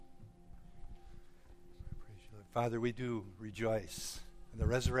Father, we do rejoice in the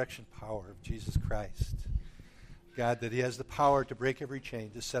resurrection power of Jesus Christ. God, that he has the power to break every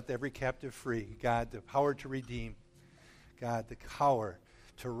chain, to set every captive free. God, the power to redeem. God, the power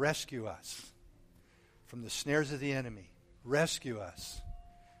to rescue us from the snares of the enemy. Rescue us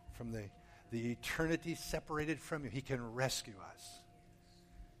from the eternity separated from you. He can rescue us.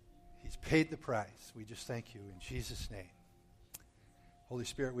 He's paid the price. We just thank you in Jesus' name. Holy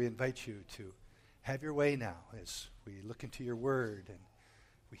Spirit, we invite you to have your way now as we look into your word and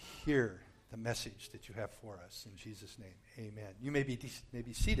we hear the message that you have for us. In Jesus' name, amen. You may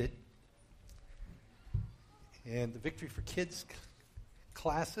be seated. And the Victory for Kids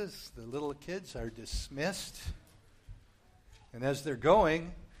classes, the little kids are dismissed. And as they're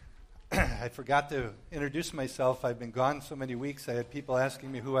going, I forgot to introduce myself. I've been gone so many weeks, I had people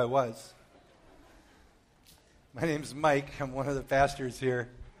asking me who I was. My name's Mike. I'm one of the pastors here.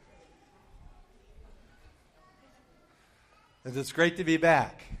 And it's great to be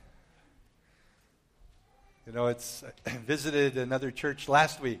back. You know, I visited another church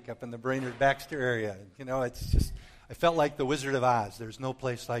last week up in the Brainerd-Baxter area. You know, it's just, I felt like the Wizard of Oz. There's no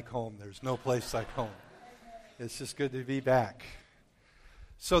place like home. There's no place like home. It's just good to be back.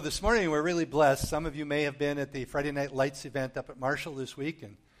 So this morning we're really blessed. Some of you may have been at the Friday Night Lights event up at Marshall this week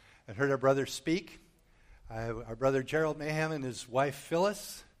and heard our brother speak. Our brother Gerald Mayhem and his wife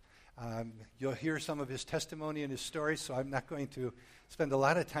Phyllis. You'll hear some of his testimony and his story, so I'm not going to spend a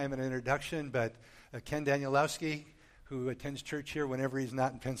lot of time in an introduction, but Ken Danielowski, who attends church here whenever he's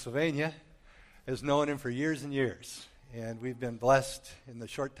not in Pennsylvania, has known him for years and years. And we've been blessed in the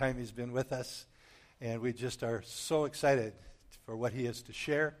short time he's been with us, and we just are so excited for what he has to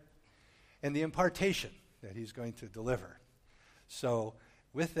share and the impartation that he's going to deliver. So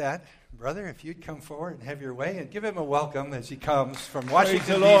with that, brother, if you'd come forward and have your way and give him a welcome as he comes from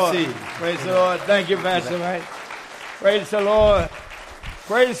Washington, D.C. Praise the Lord. Thank you, Pastor Mike. Praise the Lord.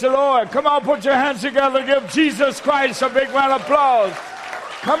 Praise the Lord. Come on, put your hands together. Give Jesus Christ a big round of applause.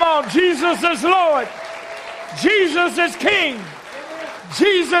 Come on, Jesus is Lord. Jesus is King.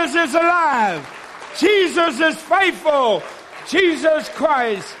 Jesus is alive. Jesus is faithful. Jesus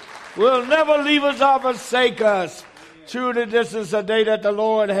Christ will never leave us or forsake us. Truly, this is a day that the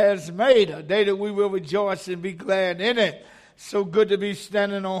Lord has made, a day that we will rejoice and be glad in it. So good to be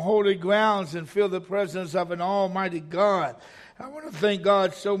standing on holy grounds and feel the presence of an almighty God. I want to thank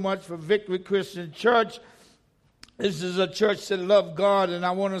God so much for Victory Christian Church. This is a church that loves God, and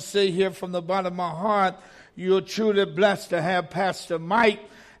I want to say here from the bottom of my heart, you're truly blessed to have Pastor Mike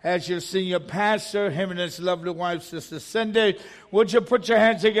as your senior pastor, him and his lovely wife, Sister Cindy. Would you put your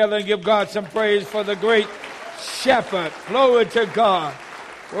hands together and give God some praise for the great shepherd? Glory to God.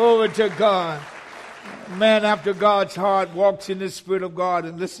 Glory to God. Man after God's heart walks in the Spirit of God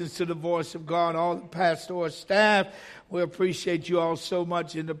and listens to the voice of God. All the pastoral staff, we appreciate you all so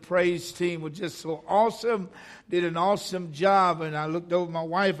much. And the praise team was just so awesome. Did an awesome job. And I looked over my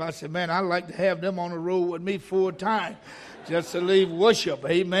wife. I said, man, I'd like to have them on the road with me full time just to lead worship.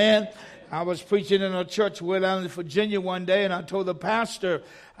 Amen. I was preaching in a church way down in Virginia one day, and I told the pastor,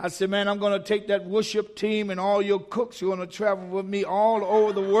 I said, man, I'm going to take that worship team and all your cooks. You're going to travel with me all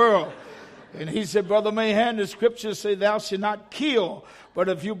over the world. And he said, Brother Mahan, the scriptures say thou shalt not kill. But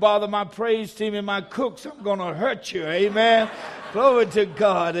if you bother my praise team and my cooks, I'm going to hurt you. Amen. Glory to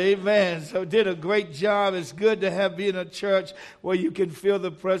God. Amen. So did a great job. It's good to be in a church where you can feel the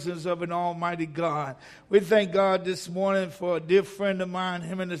presence of an almighty God. We thank God this morning for a dear friend of mine,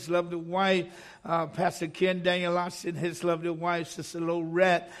 him and his lovely wife, Pastor Ken Danielowski and his lovely wife, Sister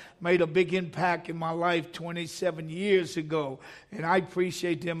Lorette, made a big impact in my life 27 years ago. And I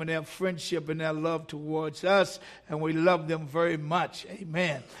appreciate them and their friendship and their love towards us. And we love them very much.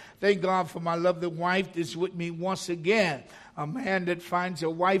 Amen. Thank God for my lovely wife that's with me once again. A man that finds a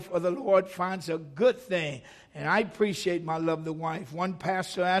wife of the Lord finds a good thing. And I appreciate my lovely wife. One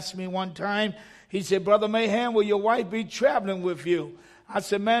pastor asked me one time, he said, Brother Mahan, will your wife be traveling with you? I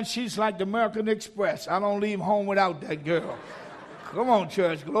said, man, she's like the American Express. I don't leave home without that girl. Come on,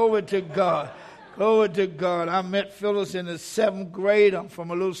 church. Glory to God. Glory to God. I met Phyllis in the 7th grade. I'm from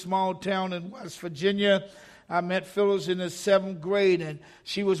a little small town in West Virginia. I met Phyllis in the 7th grade, and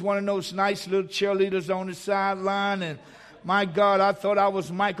she was one of those nice little cheerleaders on the sideline. And my God, I thought I was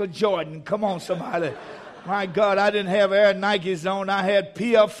Michael Jordan. Come on, somebody. My God, I didn't have Air Nikes on. I had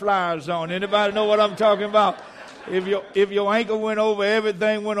PF Flyers on. Anybody know what I'm talking about? If your ankle went over,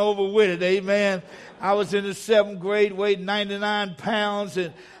 everything went over with it. Amen. I was in the 7th grade, weighed 99 pounds,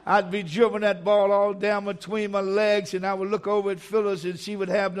 and I'd be dribbling that ball all down between my legs, and I would look over at Phyllis, and she would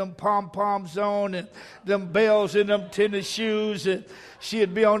have them pom-poms on and them bells in them tennis shoes, and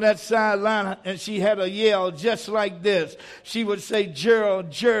she'd be on that sideline, and she had a yell just like this. She would say,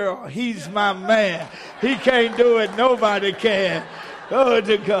 Gerald, he's my man. He can't do it. Nobody can. Glory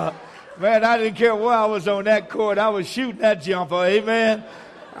to God. Man, I didn't care where I was on that court. I was shooting that jumper. Amen.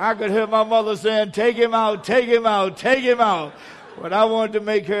 I could hear my mother saying, take him out, take him out, take him out. But I wanted to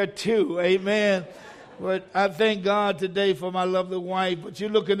make her too. Amen. But I thank God today for my lovely wife. But you're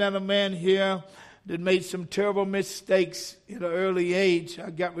looking at a man here that made some terrible mistakes at an early age.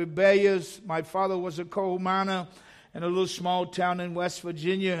 I got rebellious. My father was a coal miner in a little small town in West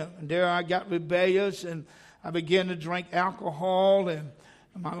Virginia. And there I got rebellious, and I began to drink alcohol, and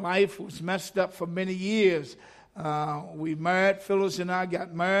my life was messed up for many years. We married. Phyllis and I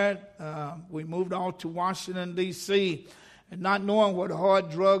got married. We moved on to Washington, D.C., and not knowing what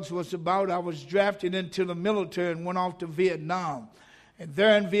hard drugs was about, I was drafted into the military and went off to Vietnam. And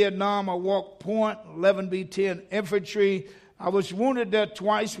there in Vietnam, I walked point, 11B-10 infantry. I was wounded there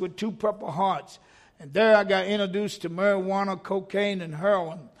twice with 2 Purple Hearts. And there I got introduced to marijuana, cocaine, and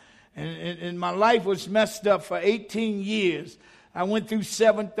heroin. And my life was messed up for 18 years. I went through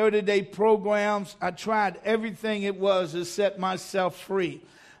 7 30-day programs. I tried everything it was to set myself free.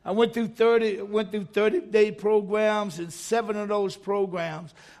 I went through 30-day programs, and 7 of those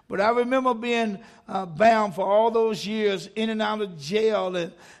programs. But I remember being bound for all those years, in and out of jail,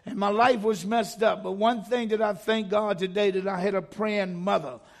 and my life was messed up. But one thing that I thank God today, that I had a praying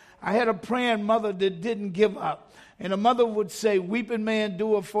mother. I had a praying mother that didn't give up. And a mother would say, weeping may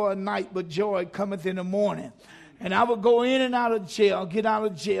endure for a night, but joy cometh in the morning. And I would go in and out of jail, get out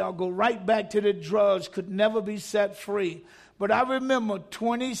of jail, go right back to the drugs, could never be set free. But I remember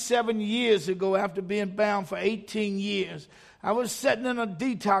 27 years ago, after being bound for 18 years, I was sitting in a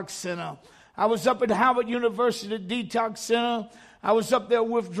detox center. I was up at Howard University Detox Center. I was up there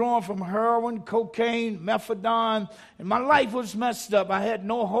withdrawing from heroin, cocaine, methadone, and my life was messed up. I had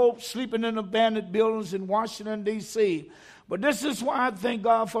no hope, sleeping in abandoned buildings in Washington, D.C., But this is why I thank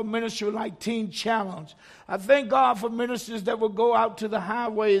God for ministry like Teen Challenge. I thank God for ministers that will go out to the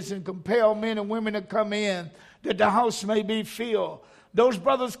highways and compel men and women to come in, that the house may be filled. Those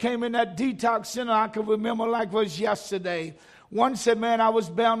brothers came in that detox center, I can remember like it was yesterday. One said, man, I was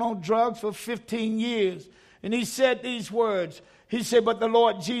bound on drugs for 15 years. And he said these words. He said, but the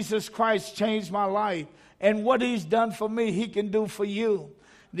Lord Jesus Christ changed my life. And what he's done for me, he can do for you.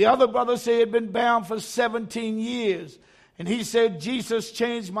 The other brother said he had been bound for 17 years. And he said, Jesus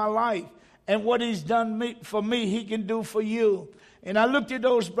changed my life. And what he's done for me, he can do for you. And I looked at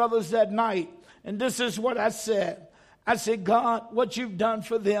those brothers that night. And this is what I said. I said, God, what you've done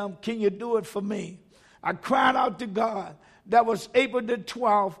for them, can you do it for me? I cried out to God. That was April the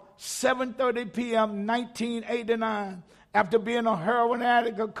 12th, 7:30 p.m., 1989. After being a heroin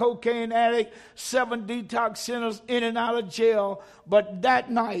addict, a cocaine addict, 7 detox centers, in and out of jail. But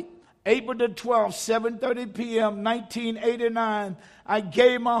that night, April the 12th, 7:30 p.m., 1989, I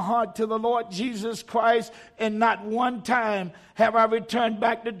gave my heart to the Lord Jesus Christ, and not one time have I returned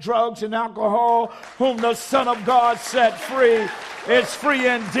back to drugs and alcohol. Whom the Son of God set free is free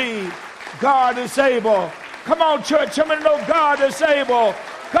indeed. God is able. Come on, church. How many know God is able?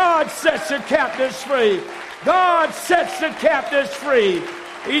 God sets the captives free. God sets the captives free.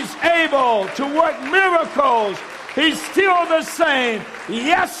 He's able to work miracles. He's still the same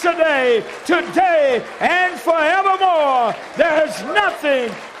yesterday, today, and forevermore. There is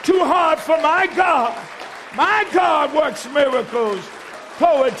nothing too hard for my God. My God works miracles.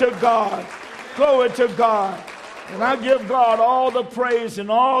 Glory to God. Glory to God. And I give God all the praise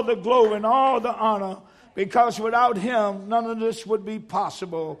and all the glory and all the honor, because without him, none of this would be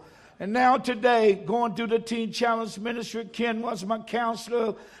possible. And now today, going through the Teen Challenge Ministry, Ken was my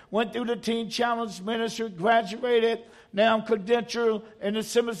counselor, went through the Teen Challenge Ministry, graduated, now I'm credentialed in the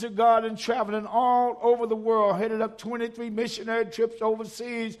Assemblies of God and traveling all over the world, headed up 23 missionary trips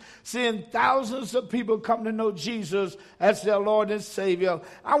overseas, seeing thousands of people come to know Jesus as their Lord and Savior.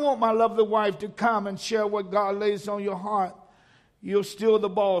 I want my lovely wife to come and share what God lays on your heart. You're still the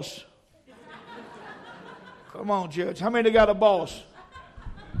boss. Come on, church. How many got a boss?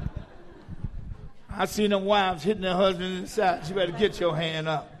 I seen them wives hitting their husband in the side. You better get your hand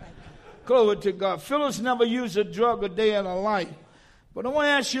up. Glory to God. Phyllis never used a drug a day in her life. But I want to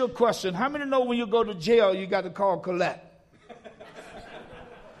ask you a question. How many know when you go to jail, you got to call collect?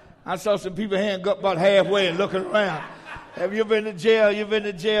 I saw some people hand up about halfway and looking around. Have you been to jail? You've been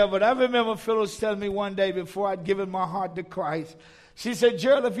to jail. But I remember Phyllis telling me one day before I'd given my heart to Christ, she said,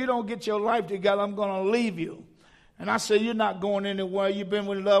 Gerald, if you don't get your life together, I'm going to leave you. And I said, you're not going anywhere. You've been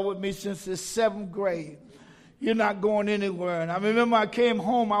in love with me since the 7th grade. You're not going anywhere. And I remember I came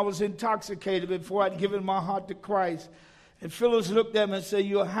home. I was intoxicated before I'd given my heart to Christ. And Phyllis looked at me and said,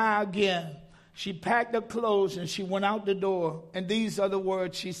 you're high again. She packed her clothes and she went out the door. And these are the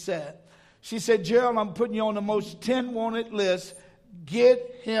words she said. She said, Gerald, I'm putting you on the most 10 wanted list.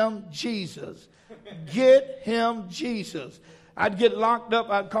 Get him Jesus. Get him Jesus. I'd get locked up.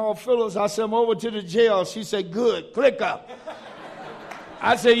 I'd call Phyllis. I said, I'm over to the jail. She said, good. Click up.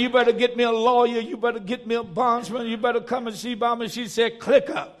 I said, you better get me a lawyer. You better get me a bondsman. You better come and see about me. She said, click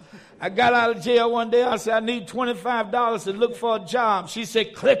up. I got out of jail one day. I said, I need $25 to look for a job. She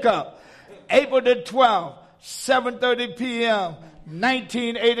said, click up. April the 12th, 7:30 p.m.,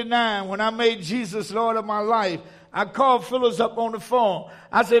 1989, when I made Jesus Lord of my life, I called Phyllis up on the phone.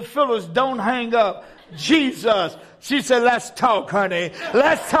 I said, Phyllis, don't hang up. Jesus. She said, let's talk, honey.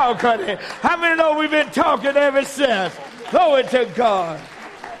 Let's talk, honey. How many know we've been talking ever since? Glory to God.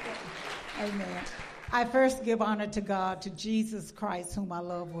 Amen. I first give honor to God, to Jesus Christ, whom I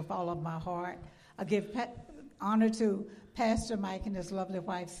love with all of my heart. I give honor to Pastor Mike and his lovely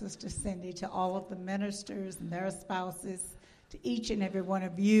wife, Sister Cindy, to all of the ministers and their spouses, to each and every one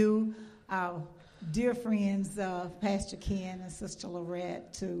of you, our dear friends, Pastor Ken and Sister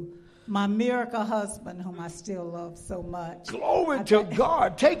Lorette, to my miracle husband, whom I still love so much. Glory to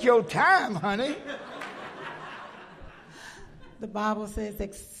God. Take your time, honey. The Bible says,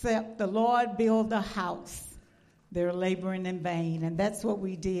 except the Lord build a house, they're laboring in vain. And that's what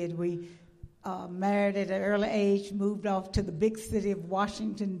we did. We married at an early age, moved off to the big city of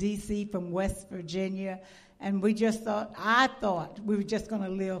Washington, D.C. from West Virginia. And we just I thought we were just going to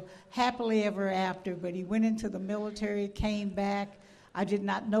live happily ever after. But he went into the military, came back. I did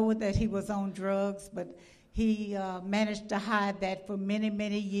not know that he was on drugs, but he managed to hide that for many,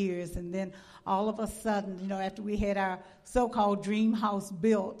 many years. And then all of a sudden, after we had our so-called dream house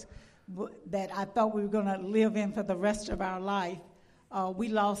built that I thought we were going to live in for the rest of our life, we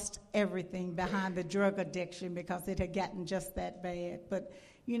lost everything behind the drug addiction because it had gotten just that bad. But,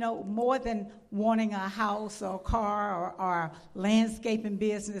 more than wanting a house or a car or our landscaping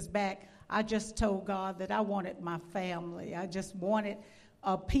business back, I just told God that I wanted my family. I just wanted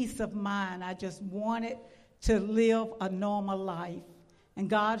a peace of mind. I just wanted to live a normal life. And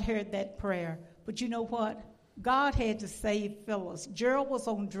God heard that prayer. But you know what? God had to save Phyllis. Gerald was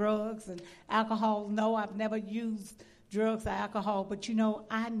on drugs and alcohol. No, I've never used drugs or alcohol. But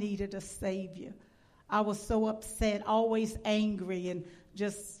I needed a Savior. I was so upset, always angry, and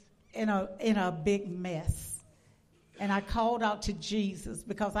just in a big mess. And I called out to Jesus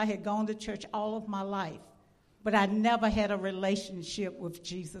because I had gone to church all of my life, but I never had a relationship with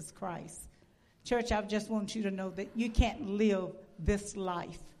Jesus Christ. Church, I just want you to know that you can't live this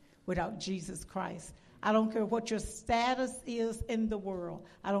life without Jesus Christ. I don't care what your status is in the world.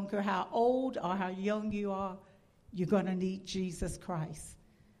 I don't care how old or how young you are. You're going to need Jesus Christ.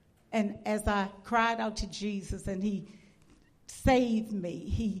 And as I cried out to Jesus and he saved me,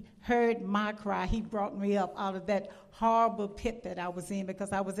 he heard my cry. He brought me up out of that horrible pit that I was in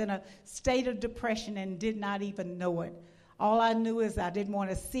because I was in a state of depression and did not even know it. All I knew is I didn't want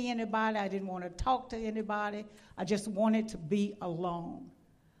to see anybody. I didn't want to talk to anybody. I just wanted to be alone.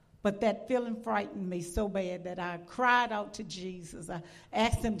 But that feeling frightened me so bad that I cried out to Jesus. I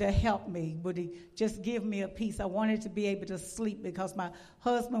asked him to help me. Would he just give me a peace? I wanted to be able to sleep because my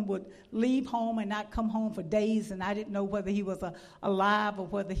husband would leave home and not come home for days, and I didn't know whether he was alive or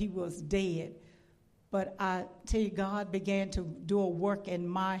whether he was dead. But I tell you, God began to do a work in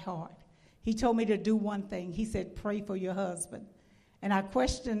my heart. He told me to do one thing. He said, pray for your husband. And I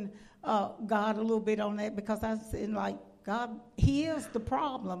questioned God a little bit on that because I said, God, he is the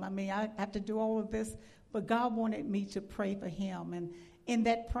problem. I mean, I have to do all of this, but God wanted me to pray for him. And in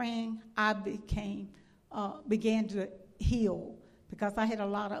that praying, I began to heal because I had a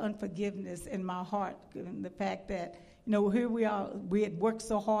lot of unforgiveness in my heart. And the fact that, here we are, we had worked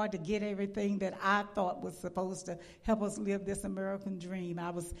so hard to get everything that I thought was supposed to help us live this American dream.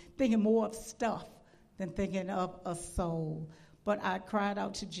 I was thinking more of stuff than thinking of a soul. But I cried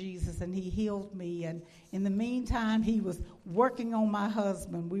out to Jesus, and he healed me. And in the meantime, he was working on my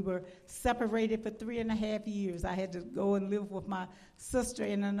husband. We were separated for 3.5 years. I had to go and live with my sister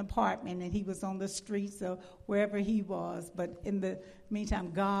in an apartment, and he was on the streets or wherever he was. But in the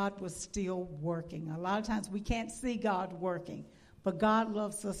meantime, God was still working. A lot of times we can't see God working, but God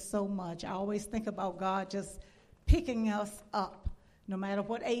loves us so much. I always think about God just picking us up no matter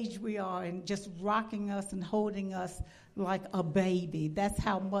what age we are, and just rocking us and holding us like a baby. That's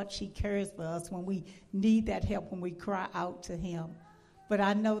how much he cares for us when we need that help, when we cry out to him. But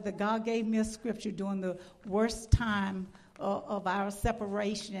I know that God gave me a scripture during the worst time of our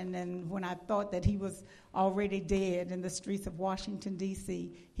separation, and when I thought that he was already dead in the streets of Washington,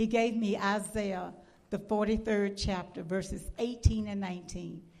 D.C., he gave me Isaiah, the 43rd chapter, verses 18 and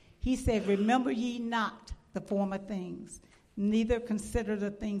 19. He said, remember ye not the former things, neither consider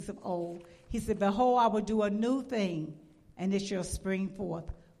the things of old. He said, behold, I will do a new thing, and it shall spring forth.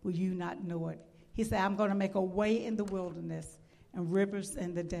 Will you not know it? He said, I'm going to make a way in the wilderness and rivers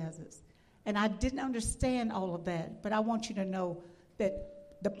in the deserts. And I didn't understand all of that, but I want you to know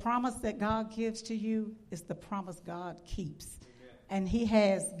that the promise that God gives to you is the promise God keeps. Amen. And he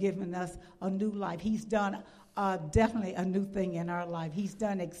has given us a new life. He's done definitely a new thing in our life. He's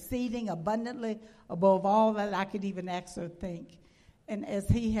done exceeding abundantly above all that I could even ask or think. And as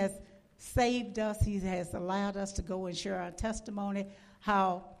he has saved us, he has allowed us to go and share our testimony,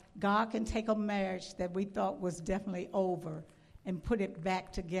 how God can take a marriage that we thought was definitely over and put it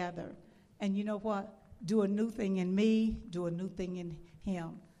back together. And you know what? Do a new thing in me, do a new thing in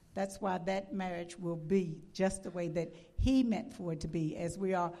him. That's why that marriage will be just the way that he meant for it to be, as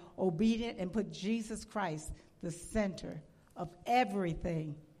we are obedient and put Jesus Christ the center of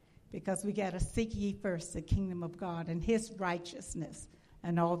everything, because we got to seek ye first the kingdom of God and his righteousness,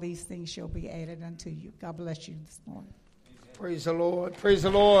 and all these things shall be added unto you. God bless you this morning. Praise the Lord. Praise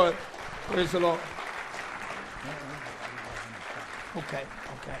the Lord. Praise the Lord. Okay.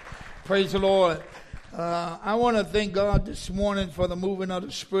 Praise the Lord. I want to thank God this morning for the moving of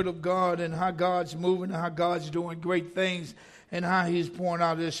the Spirit of God, and how God's moving and how God's doing great things and how he's pouring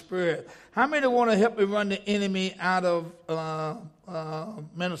out his Spirit. How many want to help me run the enemy out of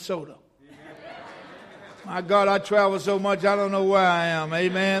Minnesota? My God, I travel so much, I don't know where I am.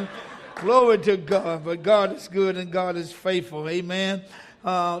 Amen. Glory to God. But God is good and God is faithful. Amen.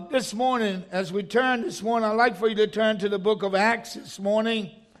 This morning, as we turn this morning, I'd like for you to turn to the book of Acts this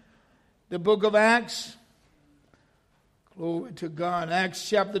morning. The book of Acts. Glory to God. Acts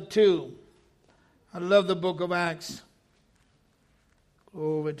chapter 2. I love the book of Acts.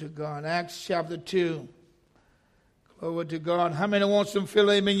 Glory to God. Acts chapter 2. Glory to God. How many want some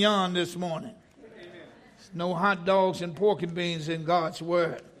filet mignon this morning? There's no hot dogs and pork and beans in God's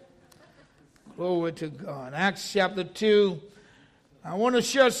word. Glory to God. Acts chapter 2. I want to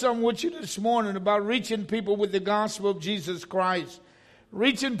share something with you this morning about reaching people with the gospel of Jesus Christ.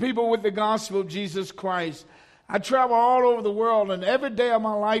 Reaching people with the gospel of Jesus Christ. I travel all over the world, and every day of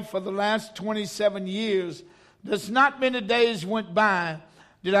my life for the last 27 years, there's not many days went by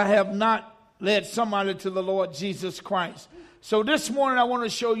that I have not led somebody to the Lord Jesus Christ. So this morning I want to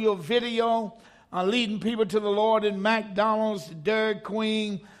show you a video leading people to the Lord in McDonald's, Dairy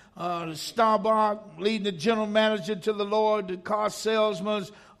Queen, the Starbucks, leading the general manager to the Lord, the car salesmen,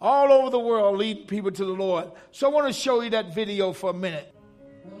 all over the world leading people to the Lord. So I want to show you that video for a minute.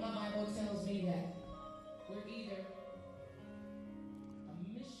 Well, my Bible tells me that we're either a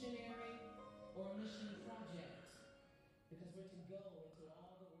missionary or a mission project, because we're to go into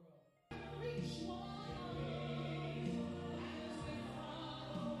all the world. Reach one as we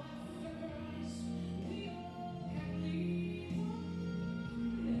follow after Christ. We all can lead.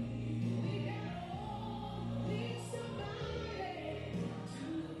 We can all lead somebody to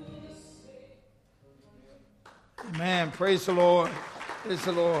the sea. Amen. Praise the Lord. Praise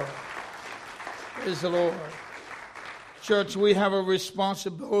the Lord. Praise the Lord. Church, we have a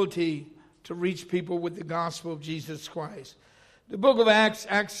responsibility to reach people with the gospel of Jesus Christ. The book of Acts,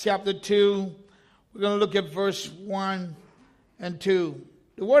 Acts chapter 2, we're going to look at verse 1 and 2.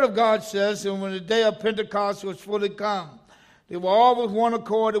 The word of God says, and when the day of Pentecost was fully come, they were all with one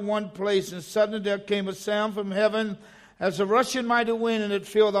accord in one place, and suddenly there came a sound from heaven as a rushing mighty wind, and it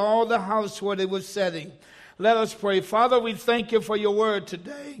filled all the house where they were sitting. Let us pray. Father, we thank you for your word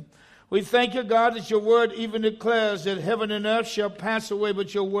today. We thank you, God, that your word even declares that heaven and earth shall pass away,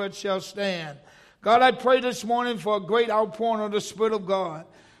 but your word shall stand. God, I pray this morning for a great outpouring of the Spirit of God.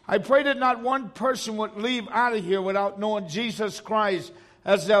 I pray that not one person would leave out of here without knowing Jesus Christ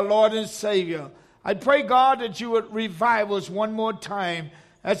as their Lord and Savior. I pray, God, that you would revive us one more time.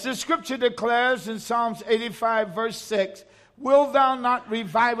 As the scripture declares in Psalms 85, verse 6, will thou not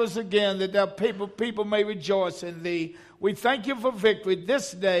revive us again, that thy people may rejoice in thee? We thank you for victory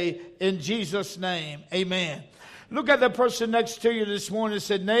this day in Jesus' name. Amen. Look at the person next to you this morning and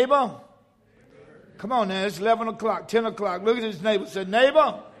say, neighbor. Come on now, it's 11 o'clock, 10 o'clock. Look at his neighbor. Say,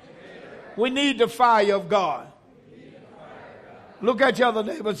 neighbor, we need the fire of God. Look at your other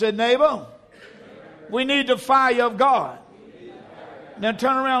neighbor and say, neighbor, we need the fire of God. Now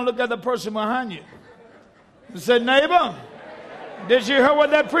turn around and look at the person behind you. And say, neighbor, did you hear what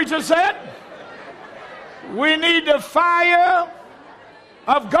that preacher said? We need the fire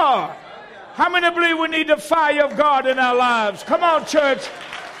of God. How many believe we need the fire of God in our lives? Come on, church.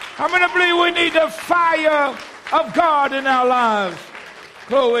 How many believe we need the fire of God in our lives?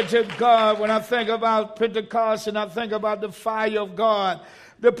 Glory to God. When I think about Pentecost and I think about the fire of God,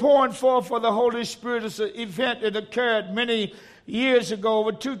 the pouring forth of the Holy Spirit is an event that occurred many years ago,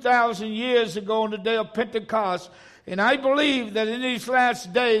 over 2,000 years ago on the day of Pentecost. And I believe that in these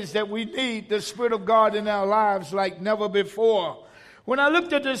last days that we need the Spirit of God in our lives like never before. When I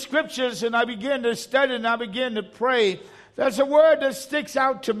looked at the scriptures and I began to study and I began to pray, there's a word that sticks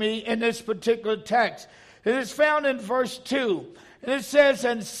out to me in this particular text. It is found in verse 2. And it says,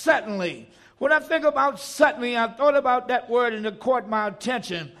 and suddenly. When I think about suddenly, I thought about that word and it caught my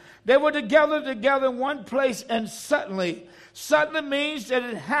attention. They were together in one place and suddenly. Suddenly means that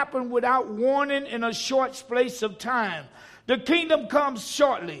it happened without warning in a short space of time. The kingdom comes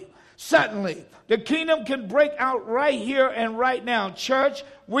shortly, suddenly. The kingdom can break out right here and right now. Church,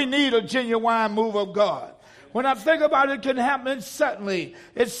 we need a genuine move of God. When I think about it, it can happen suddenly.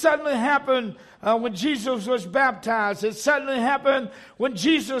 It suddenly happened when Jesus was baptized. It suddenly happened when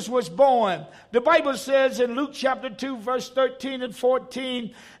Jesus was born. The Bible says in Luke chapter 2, verse 13 and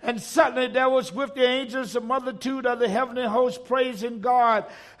 14, and suddenly there was with the angels a multitude of the heavenly host praising God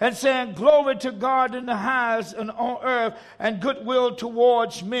and saying, glory to God in the highest and on earth and goodwill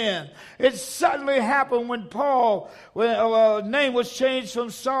towards men. It suddenly happened when name was changed from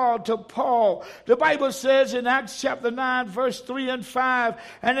Saul to Paul. The Bible says in Acts chapter 9, verse 3 and 5,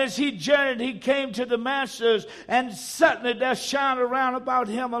 and as he journeyed, he came to Damascus, and suddenly there shined around about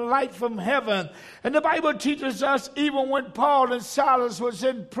him a light from heaven. And the Bible teaches us even when Paul and Silas was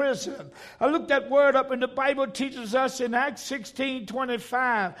in prison. I looked that word up, and the Bible teaches us in Acts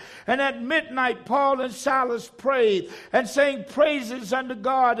 16:25. And at midnight, Paul and Silas prayed and sang praises unto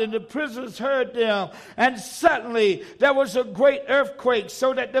God, and the prisoners heard them. And suddenly there was a great earthquake,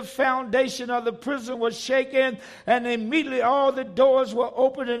 so that the foundation of the prison was shaken, and immediately all the doors were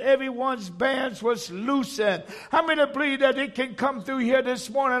opened and everyone's bands was loosened. How many believe that it can come through here this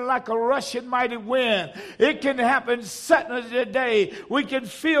morning like a rushing mighty wind? It can happen suddenly today. We can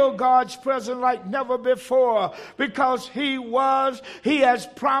feel God's presence like never before because He has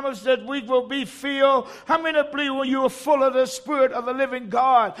promised that we will be filled. How many believe when you are full of the Spirit of the living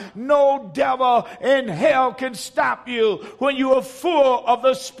God, no devil in hell can stop you when you are full of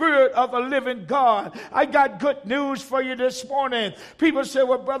the Spirit of the living God? I got good news for you this morning. People say,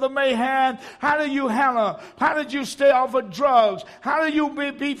 well, Brother Mahan, how do you handle? How did you stay off of drugs? How do you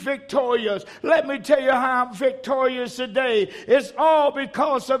be victorious? Let me tell you how I'm victorious today. It's all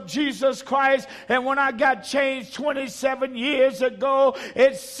because of Jesus Christ. And when I got changed 27 years ago,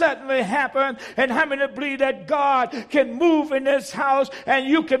 it suddenly happened. And how many believe that God can move in this house and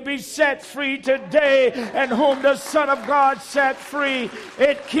you can be set free today? And whom the Son of God set free,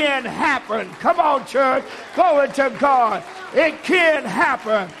 it can happen. Come on, church. Glory to God. It can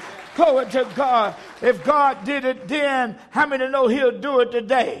happen. Glory to God. If God did it then, how many know He'll do it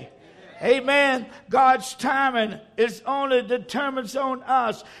today? Amen. God's timing is only determines on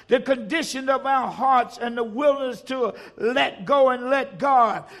us the condition of our hearts and the willingness to let go and let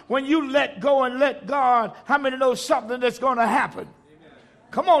God. When you let go and let God, how many know something that's going to happen?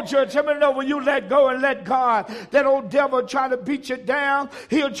 Come on, church. How many know when you let go and let God, that old devil trying to beat you down,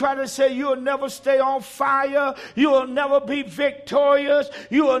 he'll try to say you'll never stay on fire. You'll never be victorious.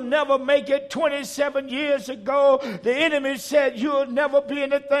 You will never make it. 27 years ago, the enemy said you'll never be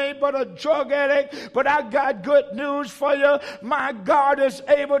anything but a drug addict. But I got good news for you. My God is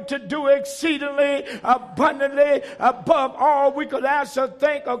able to do exceedingly abundantly above all we could ask or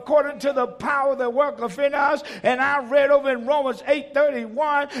think according to the power that worketh in us. And I read over in Romans 8:31.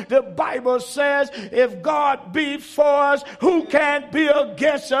 The Bible says, if God be for us, who can be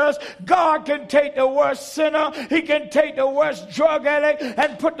against us? God can take the worst sinner, He can take the worst drug addict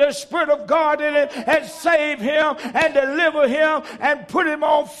and put the Spirit of God in it and save him and deliver him and put him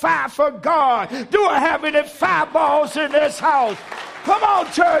on fire for God. Do I have any fireballs in this house? Come on,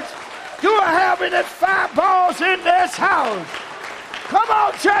 church. Do I have any fireballs in this house? Come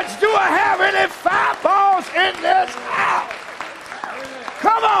on, church. Do I have any fireballs in this house?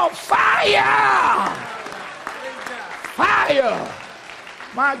 Come on, fire! Fire!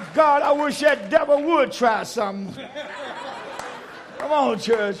 My God, I wish that devil would try something. Come on,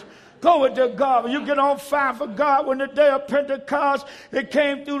 church. Glory to God. When you get on fire for God, when the day of Pentecost, it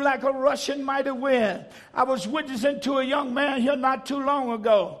came through like a rushing mighty wind. I was witnessing to a young man here not too long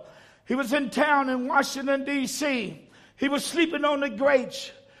ago. He was in town in Washington, D.C. He was sleeping on the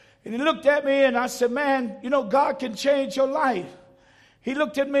grates. And he looked at me and I said, man, you know, God can change your life. He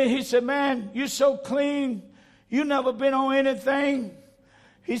looked at me and he said, man, you're so clean. You never been on anything.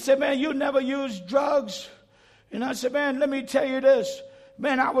 He said, man, you never used drugs. And I said, man, let me tell you this.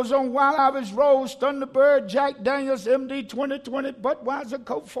 Man, I was on Wild Irish Rose, Thunderbird, Jack Daniels, MD 2020, Budweiser,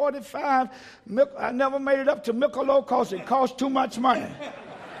 Coke 45. I never made it up to Michelob because it cost too much money.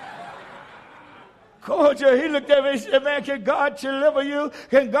 He looked at me and said, man, can God deliver you?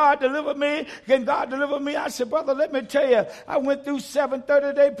 Can God deliver me? Can God deliver me? I said, brother, let me tell you, I went through 7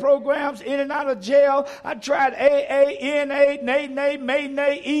 30-day programs in and out of jail. I tried AA, NA, nay,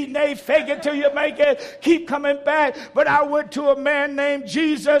 may, E, fake it till you make it, keep coming back. But I went to a man named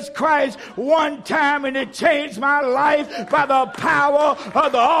Jesus Christ one time and it changed my life by the power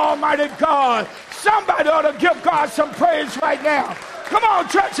of the Almighty God. Somebody ought to give God some praise right now. Come on,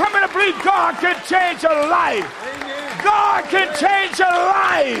 church. How many believe God can change your life? Amen. God can change your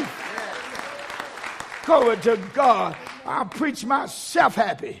life. Yeah. Glory to God. I'll preach myself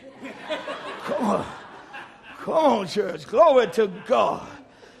happy. Come on, church. Glory to God.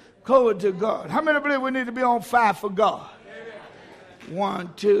 Glory to God. How many believe we need to be on fire for God?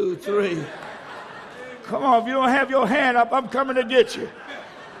 1, 2, 3. Come on, if you don't have your hand up, I'm coming to get you.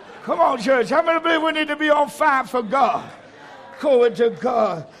 Come on, church. How many believe we need to be on fire for God? Glory to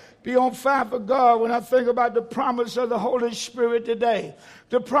God. Be on fire for God. When I think about the promise of the Holy Spirit today,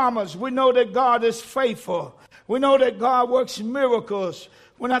 the promise, we know that God is faithful. We know that God works miracles.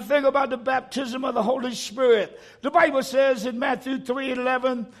 When I think about the baptism of the Holy Spirit, the Bible says in Matthew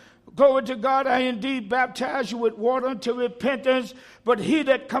 3:11, glory to God, I indeed baptize you with water unto repentance, but he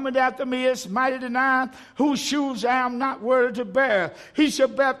that cometh after me is mightier than I, whose shoes I am not worthy to bear. He shall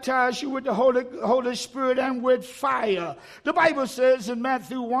baptize you with the Holy Spirit and with fire. The Bible says in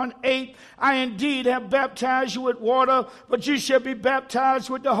Matthew 1:8, I indeed have baptized you with water, but you shall be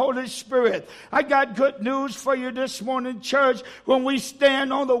baptized with the Holy Spirit. I got good news for you this morning, church. When we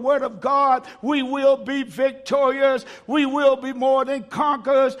stand on the word of God, we will be victorious. We will be more than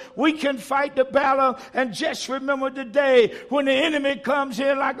conquerors. We can fight the battle. And just remember today, when the enemy comes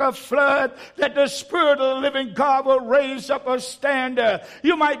in like a flood, that the Spirit of the living God will raise up a standard.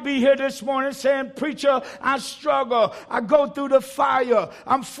 You might be here this morning saying, preacher, I struggle. I go through the fire.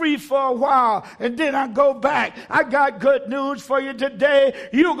 I'm free for a while, and then I go back. I got good news for you today.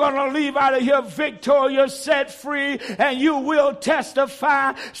 You're going to leave out of here victorious, set free, and you will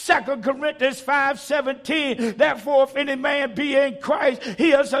testify. 2 Corinthians 5:17. Therefore, if any man be in Christ,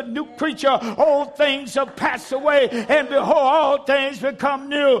 he is a new creature. Old things have passed away, and behold, all things become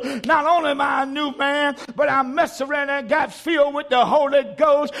new. Not only am I a new man, but I messed around and got filled with the Holy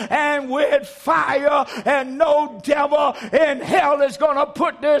Ghost and with fire, and no devil in hell is going to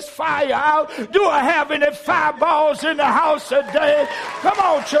put this fire out. Do I have any fireballs in the house today? Come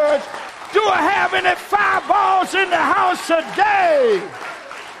on, church. Do I have any fireballs in the house today?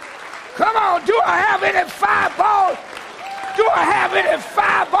 Come on, do I have any fireballs? Do I have any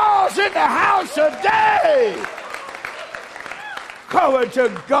fireballs in the house today? Glory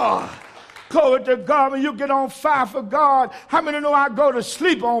to God. Glory to God. When you get on fire for God, how many know I go to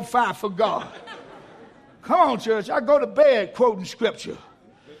sleep on fire for God? Come on, church. I go to bed quoting scripture.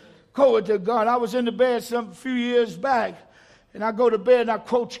 Glory to God. I was in the bed some few years back, and I go to bed and I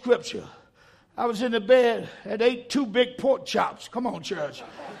quote scripture. I was in the bed and ate 2 big pork chops. Come on, church.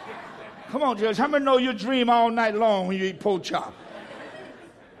 Come on, church. How many know you dream all night long when you eat pork chop?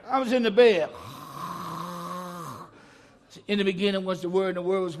 I was in the bed. In the beginning was the Word, and the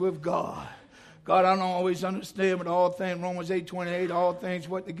Word was with God. God, I don't always understand, but all things, Romans 8:28, all things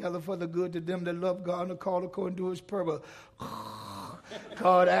work together for the good to them that love God and are called according to his purpose.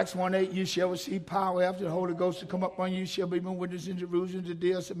 God, Acts 1:8, you shall receive power after the Holy Ghost to come upon you. You shall be my witness in Jerusalem,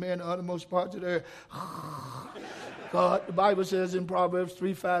 Judea, Samaria, and the uttermost parts of the earth. God, the Bible says in Proverbs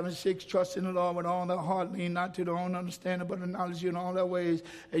 3:5-6, trust in the Lord with all their heart, lean not to their own understanding, but acknowledge you in all their ways,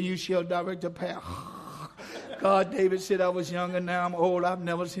 and you shall direct the path. God, David said, I was young and now I'm old. I've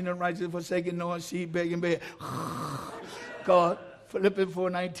never seen the righteous forsaken nor a seed begging bread. God, Philippians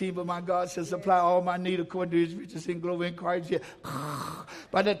 4:19, but my God shall supply all my need according to his riches in glory in Christ.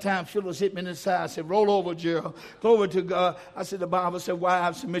 By that time, Phyllis hit me in the side. I said, roll over, Gerald. Glory to God. I said, the Bible said,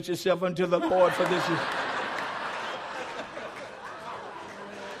 wives, submit yourself unto the Lord, for this is...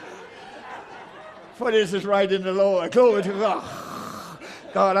 for this is right in the Lord. Glory to God.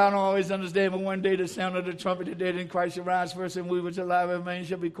 God, I don't always understand, but one day the sound of the trumpet, the dead in Christ shall rise first, and we which are alive and remain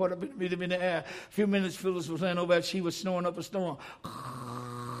shall be caught up and meet him in the air. A few minutes, Phyllis was laying over, she was snoring up a storm.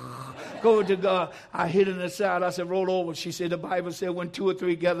 Glory to God. I hit her in the side. I said, roll over. She said, the Bible said when 2 or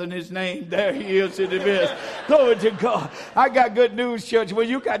 3 gather in his name, there he is in the midst. Glory to God. I got good news, church. When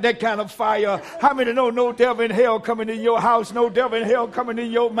you got that kind of fire, how many know no devil in hell coming in your house, no devil in hell coming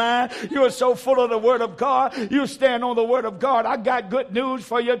in your mind? You are so full of the word of God. You stand on the word of God. I got good news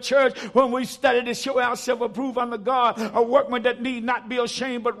for your church. When we study to show ourselves approved unto God, a workman that need not be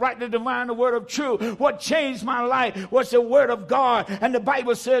ashamed, but rightly divine the word of truth. What changed my life was the word of God. And the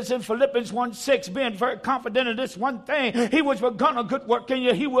Bible says in Philippians 1:6, being very confident of this one thing, he which begun a good work in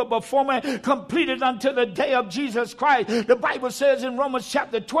you, he will perform it, completed until the day of Jesus Christ. The Bible says in Romans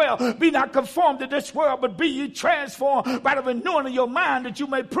chapter 12, be not conformed to this world, but be ye transformed by the renewing of your mind, that you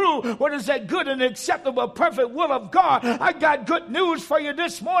may prove what is that good and acceptable, perfect will of God. I got good news for you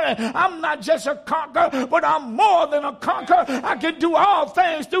this morning. I'm not just a conqueror, but I'm more than a conqueror. I can do all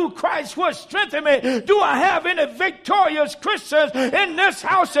things through Christ who strengthens me. Do I have any victorious Christians in this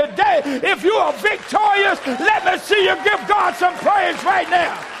house today? If you are victorious, let me see you give God some praise right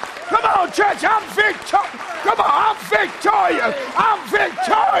now. Come on, church, I'm victorious. Come on, I'm victorious. I'm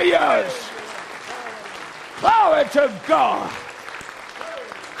victorious. Glory to God.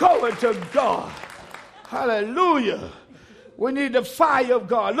 Glory to God. Hallelujah. We need the fire of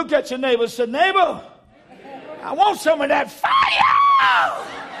God. Look at your neighbor. Say, neighbor, I want some of that fire.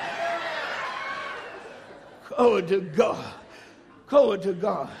 Glory to God. Glory to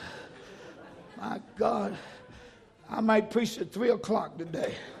God. My God. I might preach at 3 o'clock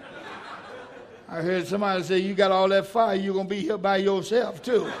today. I heard somebody say, you got all that fire, you're going to be here by yourself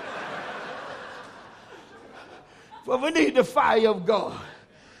too. But we need the fire of God.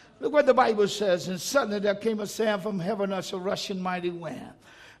 Look what the Bible says. And suddenly there came a sound from heaven as a rushing mighty wind.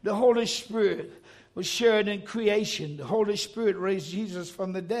 The Holy Spirit was shared in creation. The Holy Spirit raised Jesus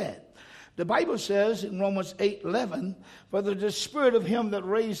from the dead. The Bible says in Romans 8:11, for the Spirit of him that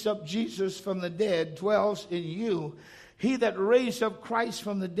raised up Jesus from the dead dwells in you. He that raised up Christ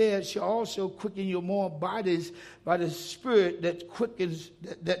from the dead shall also quicken your mortal bodies by the Spirit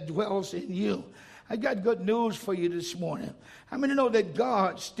that dwells in you. I got good news for you this morning. How many know that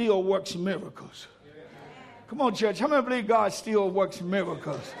God still works miracles? Come on, church. How many believe God still works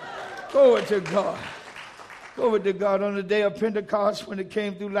miracles? Glory to God. Glory to God. On the day of Pentecost, when it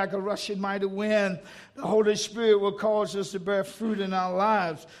came through like a rushing mighty wind, the Holy Spirit will cause us to bear fruit in our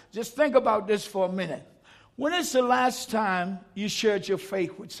lives. Just think about this for a minute. When is the last time you shared your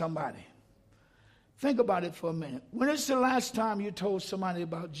faith with somebody? Think about it for a minute. When is the last time you told somebody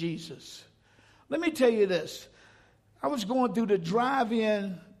about Jesus? Let me tell you this. I was going through the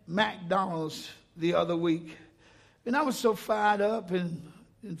drive-in McDonald's the other week, and I was so fired up, and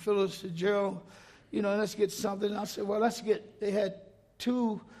Phyllis said, Gerald, let's get something. I said, well, they had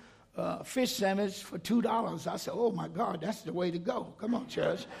 2 fish sandwiches for $2. I said, oh, my God, that's the way to go. Come on,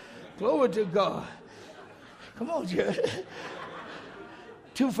 church. Glory to God. Come on, church.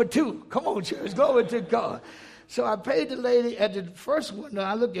 2 for $2. Come on, church. Glory to God. So I paid the lady at the first one.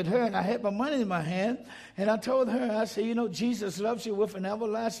 I looked at her, and I had my money in my hand. And I told her, I said, Jesus loves you with an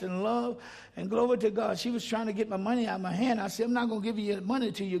everlasting love. And glory to God. She was trying to get my money out of my hand. I said, I'm not going to give you your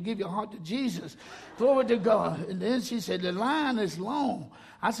money till you give your heart to Jesus. Glory to God. And then she said, the line is long.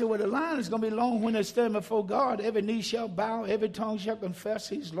 I said, well, the line is going to be long when they stand before God. Every knee shall bow, every tongue shall confess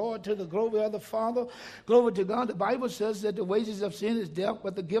he's Lord to the glory of the Father. Glory to God. The Bible says that the wages of sin is death,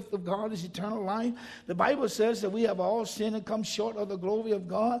 but the gift of God is eternal life. The Bible says that we have all sinned and come short of the glory of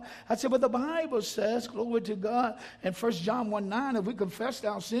God. I said, but the Bible says, glory to God, in 1 John 1:9, if we confess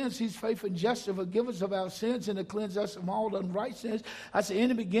our sins, he's faithful and just to forgive us of our sins and to cleanse us from all unrighteousness. I said, in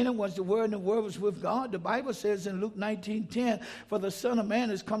the beginning was the Word, and the Word was with God. The Bible says in Luke 19:10, for the Son of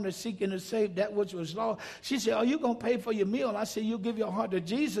Man has come to seek and to save that which was lost. She said, are you going to pay for your meal? I said, you give your heart to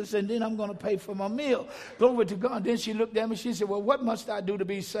Jesus, and then I'm going to pay for my meal. Glory to God. Then she looked at me, she said, well, what must I do to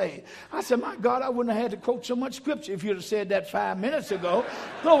be saved? I said, my God, I wouldn't have had to quote so much scripture if you'd have said that 5 minutes ago.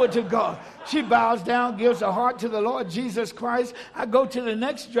 Glory to God. She bows down, gives her heart to the Lord Jesus Christ. I go to the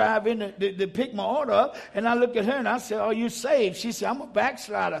next drive-in to pick my order up, and I look at her, and I said, are you saved? She said, I'm a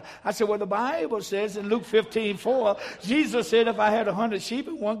backslider. I said, well, the Bible says in Luke 15:4, Jesus said, if I had 100 sheep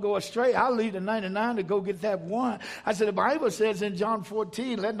and one go astray, I'll leave the 99 to go get that one. I said, the Bible says in John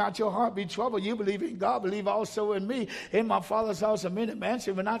 14, let not your heart be troubled. You believe in God, believe also in me. In my Father's house are many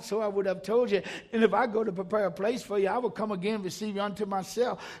mansions, but not so I would have told you. And if I go to prepare a place for you, I will come again and receive you unto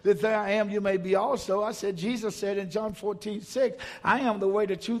myself, that there I am, you may be also. I said, Jesus said in John 14:6, I am the way,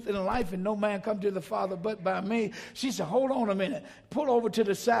 the truth, and the life, and no man come to the Father but by me. She said, hold on a minute. Pull over to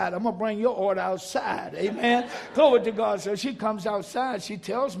the side. I'm going to bring your order outside. Amen. Glory to God. So she comes outside. she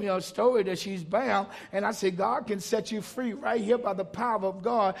tells me a story that she's bound. And I say, God can set you free right here by the power of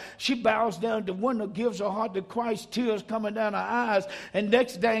God. She bows down to the window, gives her heart to Christ, tears coming down her eyes. And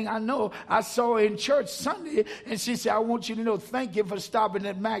next thing I know, I saw her in church Sunday, and she said, I want you to know, thank you for stopping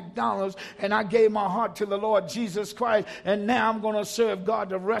at McDonald's. And I gave my heart to the Lord Jesus Christ, and now I'm going to serve God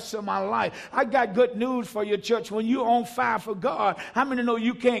the rest of my life. I got good news for your church. When you're on fire for God, how many know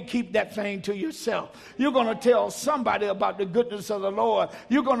you can't keep that thing to yourself? You're going to tell somebody about the goodness of the Lord.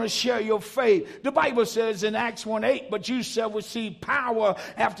 You're going to share your faith. The Bible says in Acts 1:8, but you shall receive power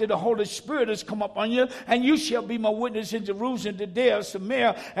after the Holy Spirit has come upon you, and you shall be my witness in Jerusalem, Judea,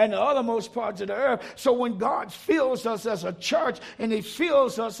 Samaria, and the othermost parts of the earth. So when God fills us as a church, and he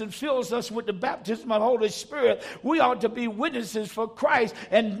fills us and fills us with the baptism of the Holy Spirit, we ought to be witnesses for Christ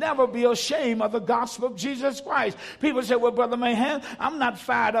and never be ashamed of the gospel of Jesus Christ. People say, well, Brother Mahan, I'm not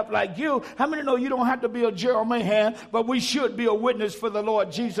fired up like you. How many know you don't have to be a Gerald Mahan, but we should be a witness for the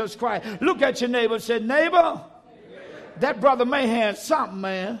Lord Jesus Christ? Look at your neighbor and say, neighbor, that Brother Mahan's something,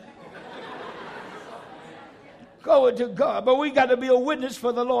 man. Glory to God. But we got to be a witness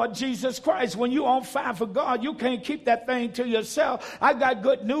for the Lord Jesus Christ. When you're on fire for God, you can't keep that thing to yourself. I got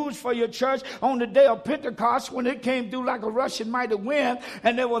good news for your church. On the day of Pentecost, when it came through like a rushing mighty wind,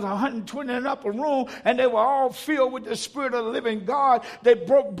 and there was 120 in an upper room, and they were all filled with the Spirit of the living God. They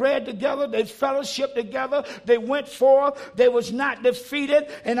broke bread together. They fellowshiped together. They went forth. They was not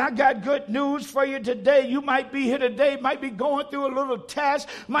defeated. And I got good news for you today. You might be here today, might be going through a little test,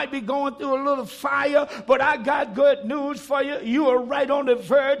 might be going through a little fire, but I got good news for you. You are right on the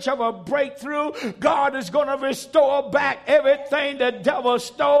verge of a breakthrough. God is going to restore back everything the devil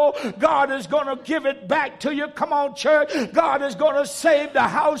stole. God is going to give it back to you. Come on, church. God is going to save the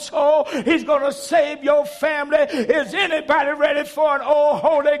household. He's going to save your family. Is anybody ready for an old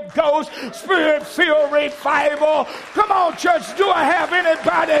Holy Ghost Spirit-filled revival? Come on, church. Do I have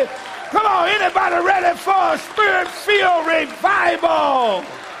anybody? Come on, anybody ready for a Spirit-filled revival?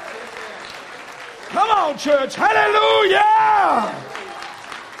 Come on, church. Hallelujah.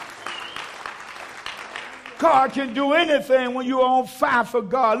 God can do anything when you're on fire for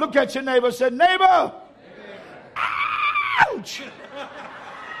God. Look at your neighbor and say, neighbor. Ouch.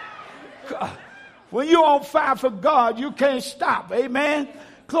 God. When you're on fire for God, you can't stop. Amen.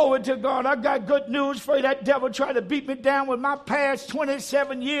 Glory to God. I got good news for you. That devil tried to beat me down with my past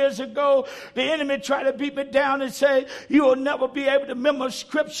 27 years ago. The enemy tried to beat me down and say, you will never be able to remember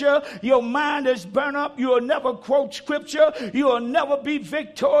scripture. Your mind is burnt up. You will never quote scripture. You will never be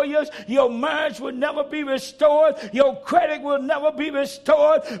victorious. Your marriage will never be restored. Your credit will never be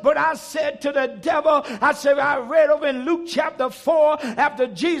restored. But I said to the devil, I read over in Luke chapter 4, after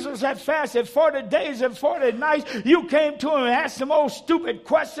Jesus had fasted 40 days and 40 nights, you came to him and asked some old stupid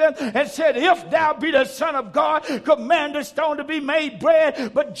question and said, if thou be the Son of God, command the stone to be made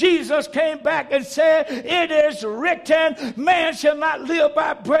bread. But Jesus came back and said, it is written, man shall not live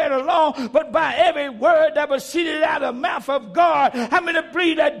by bread alone, but by every word that proceeded out of the mouth of God. How many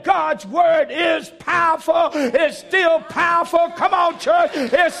believe that God's word is powerful? It's still powerful. Come on, church.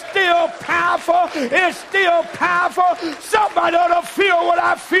 It's still powerful. It's still powerful. Somebody ought to feel what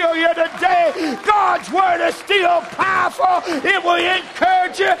I feel here today. God's word is still powerful. It will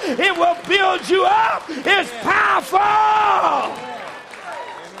encourage you. It will build you up. It's powerful.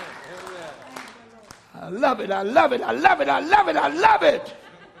 I love it. I love it. I love it. I love it. I love it.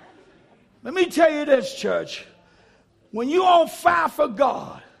 Let me tell you this, church. When you're on fire for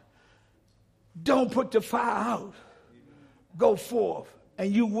God, don't put the fire out. Go forth,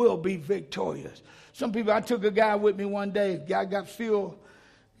 and you will be victorious. Some people, I took a guy with me one day. The guy got filled,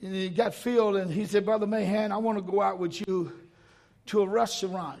 and he said, Brother Mahan, I want to go out with you to a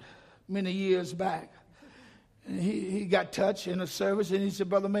restaurant many years back. And he got touched in a service, and he said,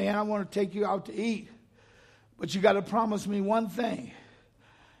 Brother Mahan, I want to take you out to eat. But you got to promise me one thing.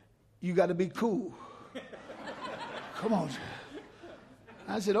 You got to be cool. Come on.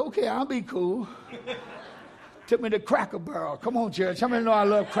 I said, okay, I'll be cool. Took me to Cracker Barrel. Come on, church. How many know I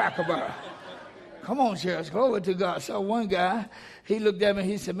love Cracker Barrel? Come on, church. Glory to God. So one guy, he looked at me.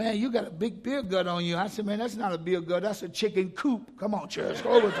 He said, man, you got a big beer gut on you. I said, man, that's not a beer gut. That's a chicken coop. Come on, church.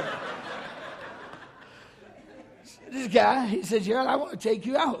 Glory to God. This guy, he said, Gerald, I want to take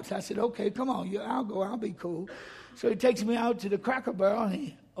you out. I said, okay, come on. I'll go. I'll be cool. So he takes me out to the Cracker Barrel, and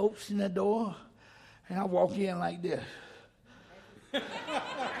he opens the door, and I walk in like this.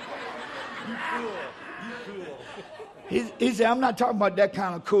 He said, I'm not talking about that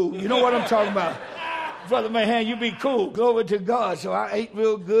kind of cool. You know what I'm talking about? Brother Mahan, you be cool. Glory to God. So I ate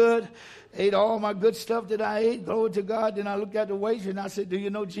real good. ate all my good stuff that I ate. Glory to God. Then I looked at the waitress and I said, do you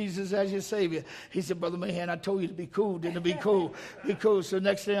know Jesus as your Savior? He said, Brother Mahan, I told you to be cool. Then to be cool. Be cool. So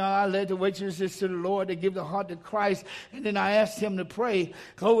next thing I led the waitresses to the Lord to give the heart to Christ. And then I asked him to pray.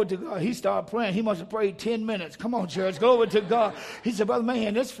 Glory to God. He started praying. He must have prayed 10 minutes. Come on, church. Glory to God. He said, Brother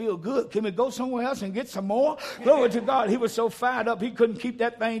Mahan, this feels good. Can we go somewhere else and get some more? Glory to God. He was so fired up he couldn't keep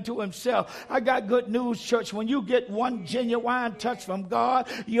that thing to himself. I got good news, church. When you get one genuine touch from God,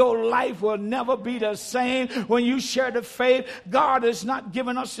 your life will never be the same. When you share the faith, God has not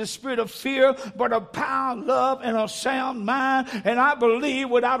given us the spirit of fear, but of power, love, and a sound mind. And I believe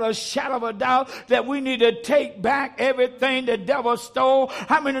without a shadow of a doubt that we need to take back everything the devil stole.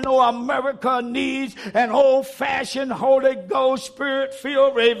 How many know America needs an old-fashioned Holy Ghost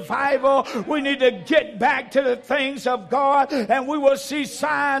Spirit-filled revival? We need to get back to the things of God, and we will see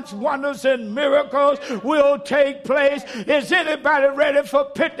signs, wonders, and miracles will take place. Is anybody ready for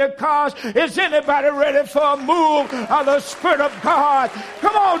Pentecost? Is anybody ready for a move of the Spirit of God?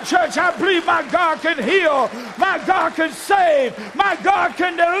 Come on, church. I believe my God can heal. My God can save. My God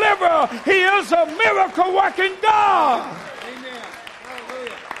can deliver. He is a miracle-working God. Amen.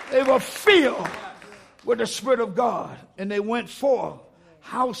 They were filled with the Spirit of God, and they went forth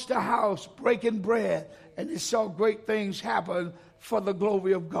house to house breaking bread, and they saw great things happen for the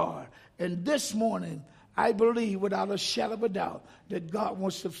glory of God. And this morning, I believe without a shadow of a doubt that God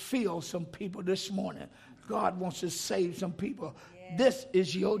wants to fill some people this morning. God wants to save some people. Yes. This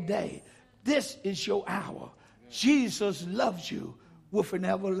is your day. This is your hour. Jesus loves you with an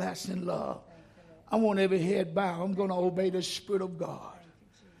everlasting love. I want every head bowed. I'm going to obey the Spirit of God.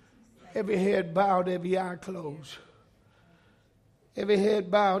 Every head bowed, every eye closed. Every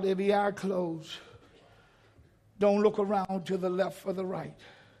head bowed, every eye closed. Don't look around to the left or the right.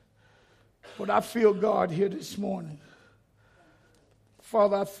 But I feel God here this morning.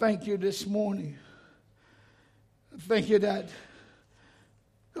 Father, I thank you this morning. I thank you that,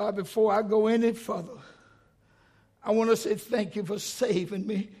 God, before I go any further, I want to say thank you for saving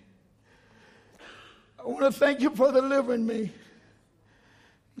me. I want to thank you for delivering me.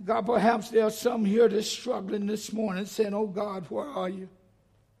 God, perhaps there are some here that's struggling this morning saying, oh God, where are you?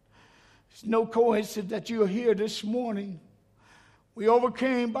 It's no coincidence that you're here this morning. We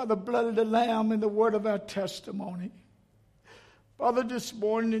overcame by the blood of the Lamb and the word of our testimony. Father, this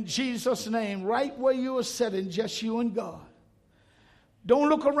morning in Jesus' name, right where you are sitting, just you and God. Don't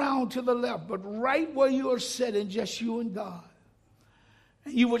look around to the left, but right where you are sitting, just you and God.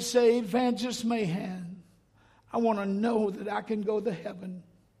 And you would say, Evangelist Mahan, I want to know that I can go to heaven.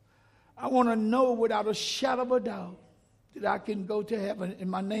 I want to know without a shadow of a doubt that I can go to heaven and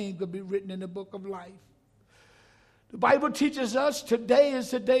my name could be written in the book of life. The Bible teaches us today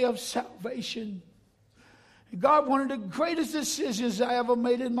is the day of salvation. God, one of the greatest decisions I ever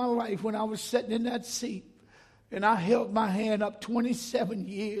made in my life when I was sitting in that seat and I held my hand up 27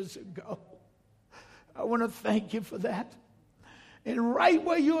 years ago. I want to thank you for that. And right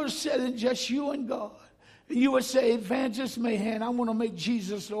where you're sitting, just you and God, and you would say, Evangelist Mahan, I want to make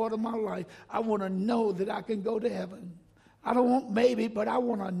Jesus Lord of my life. I want to know that I can go to heaven. I don't want maybe, but I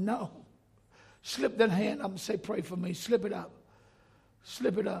want to know. Slip that hand up and say, pray for me. Slip it up.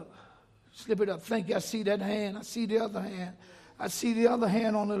 Slip it up. Slip it up. Thank you. I see that hand. I see the other hand. I see the other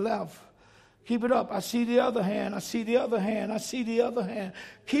hand on the left. Keep it up. I see the other hand. I see the other hand. I see the other hand.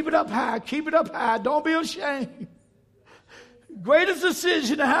 Keep it up high. Keep it up high. Don't be ashamed. Greatest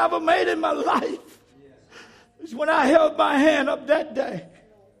decision I ever made in my life is when I held my hand up that day.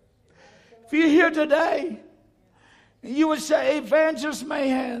 If you're here today and you would say, Evangelist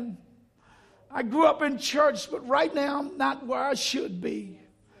Mahan, I grew up in church, but right now I'm not where I should be.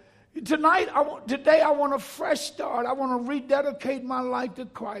 Today I want a fresh start. I want to rededicate my life to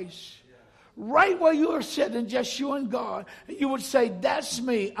Christ. Right where you are sitting, just you and God, and you would say, that's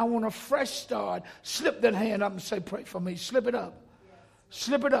me. I want a fresh start. Slip that hand up and say, pray for me. Slip it up.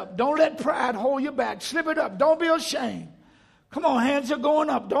 Slip it up. Don't let pride hold you back. Slip it up. Don't be ashamed. Come on, hands are going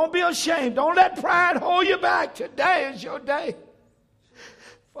up. Don't be ashamed. Don't let pride hold you back. Today is your day.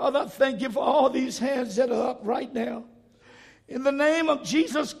 Father, I thank you for all these hands that are up right now. In the name of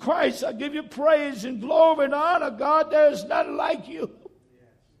Jesus Christ, I give you praise and glory and honor. God, there is none like you.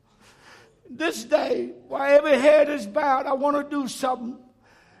 This day, while every head is bowed, I want to do something.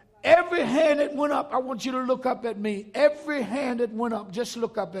 Every hand that went up, I want you to look up at me. Every hand that went up, just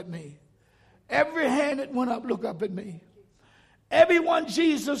look up at me. Every hand that went up, look up at me. Everyone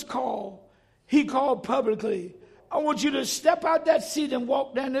Jesus called, he called publicly. I want you to step out that seat and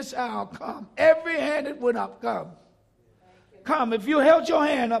walk down this aisle. Come. Every hand that went up, come. Come. If you held your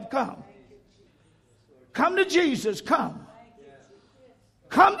hand up, come. Come to Jesus. Come.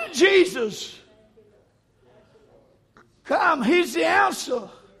 Come to Jesus. Come, he's the answer.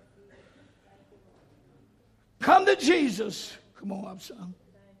 Come to Jesus. Come on up, son.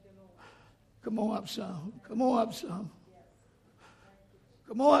 Come on up, son. Come on up, son.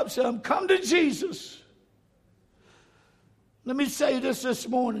 Come on up, son. Come to Jesus. Let me say this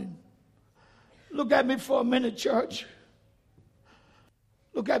morning. Look at me for a minute, church.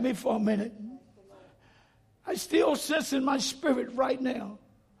 Look at me for a minute. I still sense in my spirit right now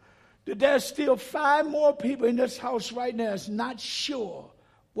that there's still 5 more people in this house right now that's not sure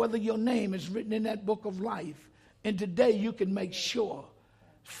whether your name is written in that book of life. And today you can make sure.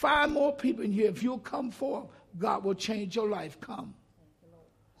 5 more people in here. If you'll come forth, God will change your life. Come.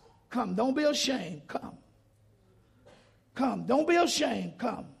 Come. Don't be ashamed. Come. Come. Don't be ashamed.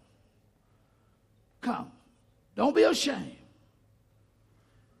 Come. Come. Don't be ashamed.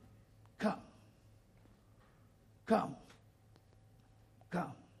 Come. Come.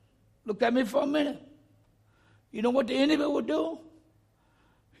 Come. Look at me for a minute. You know what the enemy will do?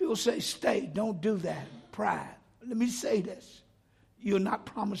 He will say, stay, don't do that. Pride. Let me say this. You're not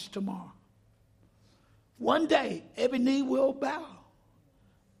promised tomorrow. One day, every knee will bow.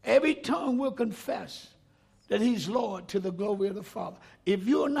 Every tongue will confess that he's Lord to the glory of the Father. If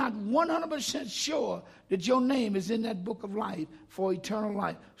you're not 100% sure that your name is in that book of life for eternal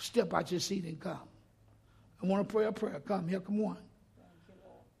life, step out your seat and come. I want to pray a prayer. Come. Here come one.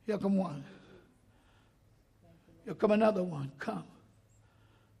 Here come one. Here come another one. Come.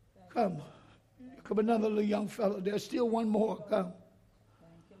 Come. Here come another little young fellow. There's still one more. Come.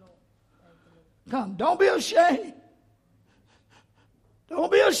 Come. Don't be ashamed.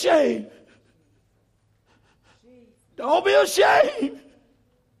 Don't be ashamed. Don't be ashamed.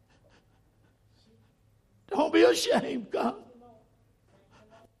 Don't be ashamed. Come.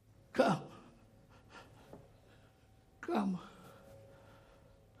 Come. Come.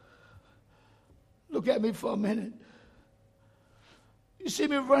 Look at me for a minute. You see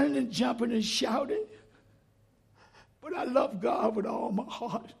me running and jumping and shouting, but I love God with all my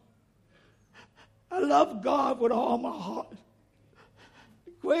heart. I love God with all my heart.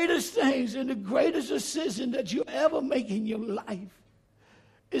 The greatest things and the greatest decision that you ever make in your life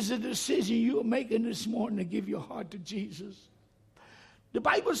is the decision you are making this morning to give your heart to Jesus. The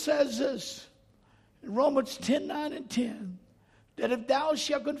Bible says this in Romans 10:9 and 10, that if thou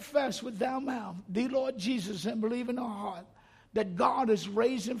shalt confess with thy mouth the Lord Jesus and believe in thy heart that God is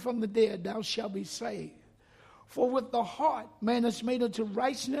raised him from the dead, thou shalt be saved. For with the heart man is made unto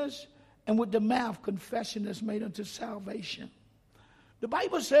righteousness, and with the mouth confession is made unto salvation. The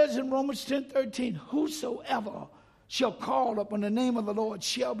Bible says in Romans 10:13, whosoever shall call upon the name of the Lord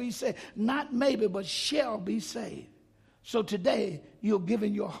shall be saved. Not maybe, but shall be saved. So today, you're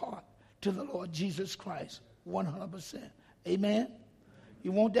giving your heart to the Lord Jesus Christ 100%. Amen?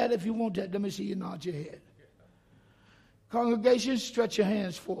 You want that? If you want that, let me see you nod your head. Congregation, stretch your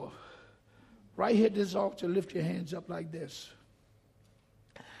hands forth. Right here at this altar, lift your hands up like this.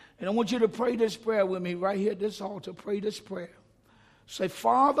 And I want you to pray this prayer with me right here at this altar. Pray this prayer. Say,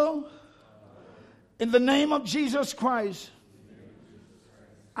 Father, in the name of Jesus Christ,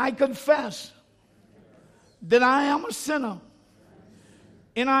 I confess that I am a sinner.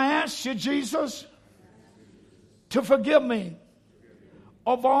 And I ask you, Jesus, to forgive me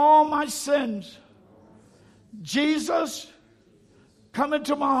of all my sins. Jesus, come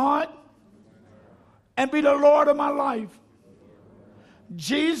into my heart and be the Lord of my life.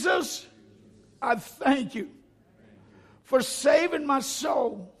 Jesus, I thank you for saving my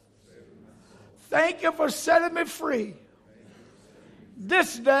soul. Thank you for setting me free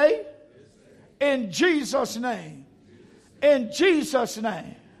this day in Jesus' name. In Jesus'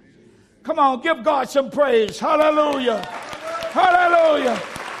 name. Come on, give God some praise. Hallelujah. Hallelujah.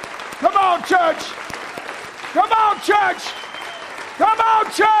 Come on, church. Come on, church. Come on,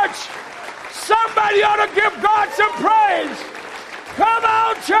 church. Somebody ought to give God some praise. Come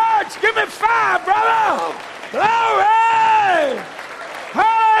on, church. Give me 5, brother. Glory.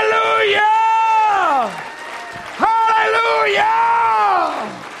 Hallelujah. Hallelujah.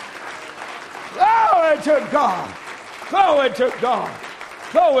 Glory to God. Glory to God.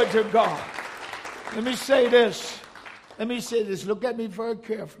 Glory to God. Let me say this. Look at me very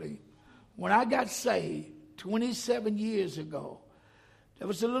carefully. When I got saved 27 years ago, there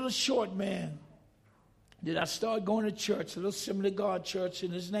was a little short man that I started going to church, a little Assembly of God church,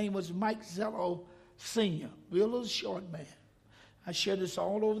 and his name was Mike Zello Sr., real little short man. I share this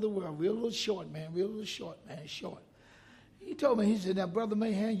all over the world, real little short man, short. He told me, he said, now, Brother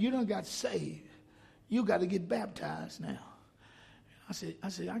Mahan, you done got saved. You got to get baptized now. I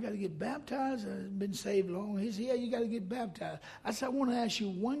said, I got to get baptized. I've been saved long. He said, yeah, you got to get baptized. I said, I want to ask you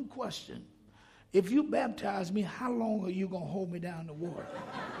one question. If you baptize me, how long are you going to hold me down in the water?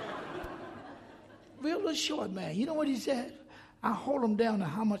 Real short, man. You know what he said? I hold them down to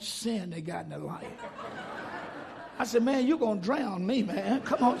how much sin they got in their life. I said, man, you're going to drown me, man.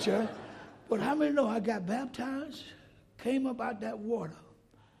 Come on, church. But how many know I got baptized, came up out that water,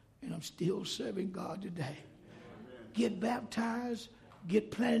 and I'm still serving God today. Amen. Get baptized,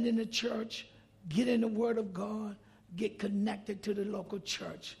 get planted in the church, get in the Word of God, get connected to the local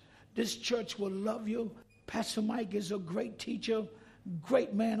church. This church will love you. Pastor Mike is a great teacher,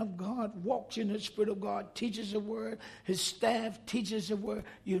 great man of God, walks in the Spirit of God, teaches the Word. His staff teaches the Word.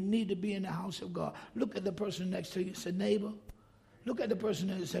 You need to be in the house of God. Look at the person next to you. Say, neighbor. Look at the person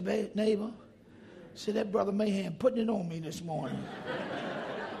that said, hey, neighbor. Say, that Brother Mahan putting it on me this morning.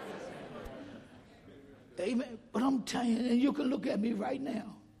 Amen. But I'm telling you, and you can look at me right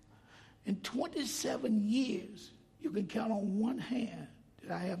now. In 27 years, you can count on one hand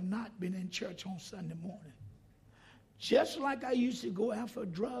that I have not been in church on Sunday morning. Just like I used to go after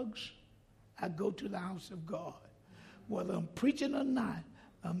drugs, I go to the house of God. Whether I'm preaching or not,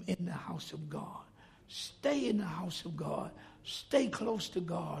 I'm in the house of God. Stay in the house of God. Stay close to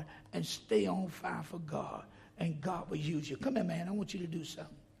God and stay on fire for God. And God will use you. Come here, man. I want you to do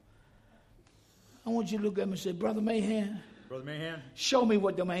something. I want you to look at me and say, Brother Mahan. Brother Mahan. Show me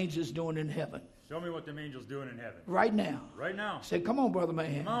what them angels doing in heaven. Show me what them angels doing in heaven. Right now. Right now. Say, come on, Brother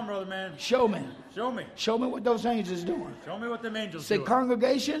Mahan. Come on, Brother Mahan. Show me. Show me. Show me what those angels doing. Show me what them angels doing. Say,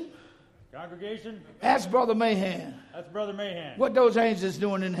 congregation. Congregation. Ask Brother Mahan. That's Brother Mahan. What those angels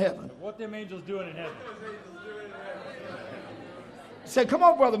doing in heaven. What them angels doing in heaven. Say, come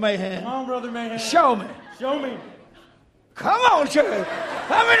on, Brother Mahan. Come on, Brother Mahan. Show me. Show me. Come on, church.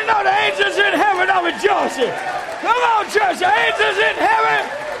 How many know the angels in heaven are rejoicing? Come on, church. The angels in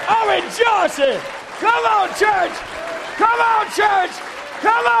heaven are rejoicing. Come on, church. Come on, church.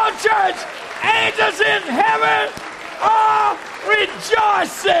 Come on, church. Angels in heaven are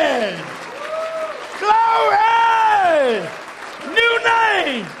rejoicing. Glory. New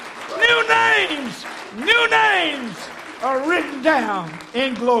names. New names. New names are written down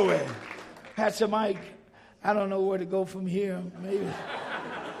in glory. Pastor Mike, I don't know where to go from here. Maybe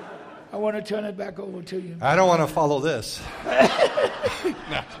I want to turn it back over to you. I don't want to follow this.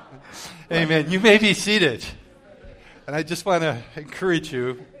 No. Amen. You may be seated. And I just want to encourage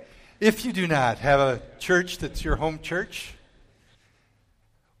you, if you do not have a church that's your home church,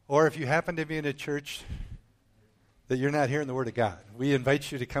 or if you happen to be in a church that you're not hearing the Word of God, we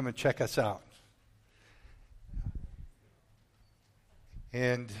invite you to come and check us out.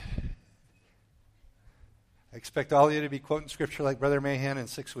 And I expect all of you to be quoting Scripture like Brother Mahan in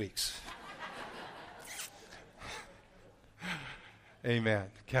 6 weeks. Amen.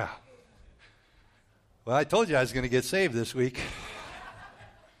 God. Well, I told you I was going to get saved this week.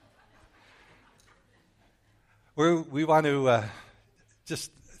 We want to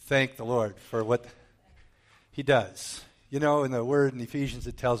just thank the Lord for what He does. You know, in the Word in Ephesians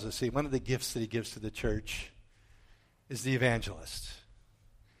it tells us, see, one of the gifts that He gives to the church is the evangelist.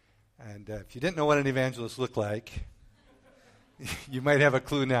 And if you didn't know what an evangelist looked like, you might have a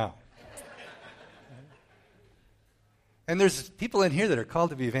clue now. And there's people in here that are called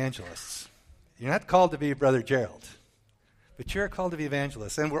to be evangelists. You're not called to be Brother Gerald, but you're called to be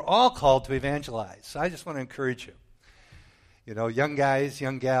evangelists. And we're all called to evangelize. So I just want to encourage you. You know, young guys,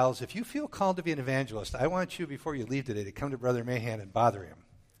 young gals, if you feel called to be an evangelist, I want you, before you leave today, to come to Brother Mahan and bother him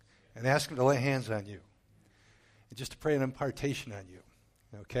and ask him to lay hands on you and just to pray an impartation on you.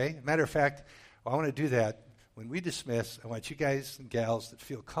 Okay? Matter of fact, I want to do that when we dismiss. I want you guys and gals that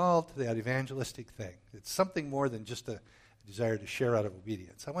feel called to that evangelistic thing. It's something more than just a desire to share out of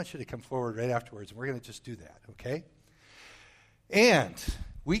obedience. I want you to come forward right afterwards, and we're going to just do that, okay? And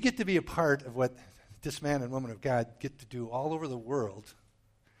we get to be a part of what this man and woman of God get to do all over the world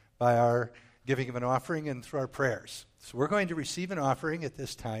by our giving of an offering and through our prayers. So we're going to receive an offering at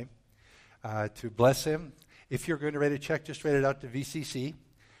this time to bless him. If you're going to write a check, just write it out to VCC.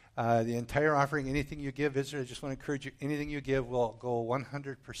 The entire offering, anything you give, I just want to encourage you, anything you give will go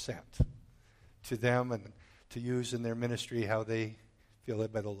 100% to them and to use in their ministry how they feel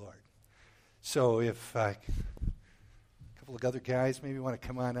led by the Lord. So if a couple of other guys maybe want to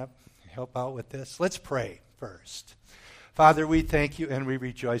come on up and help out with this, let's pray first. Father, we thank you and we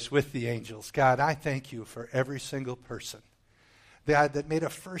rejoice with the angels. God, I thank you for every single person, God, that made a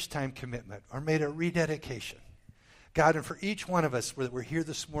first-time commitment or made a rededication. God, and for each one of us that we're here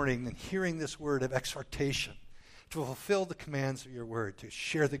this morning and hearing this word of exhortation to fulfill the commands of your word, to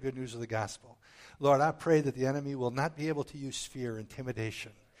share the good news of the gospel. Lord, I pray that the enemy will not be able to use fear,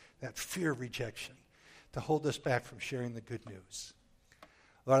 intimidation, that fear of rejection, to hold us back from sharing the good news.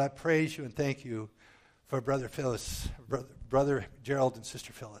 Lord, I praise you and thank you for Brother Phyllis, Brother Gerald and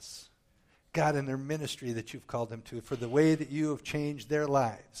Sister Phyllis. God, in their ministry that you've called them to, for the way that you have changed their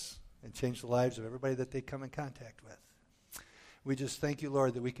lives and changed the lives of everybody that they come in contact with. We just thank you,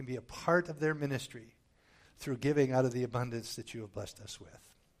 Lord, that we can be a part of their ministry through giving out of the abundance that you have blessed us with.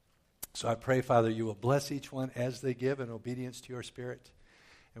 So I pray, Father, you will bless each one as they give in obedience to your Spirit.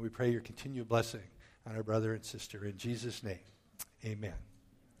 And we pray your continued blessing on our brother and sister. In Jesus' name, amen.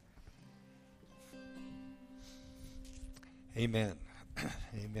 Amen.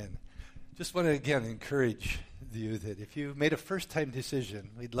 Amen. Just want to, again, encourage you that if you made a first-time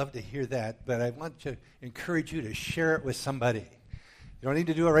decision, we'd love to hear that, but I want to encourage you to share it with somebody. You don't need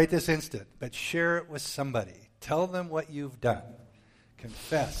to do it right this instant, but share it with somebody. Tell them what you've done.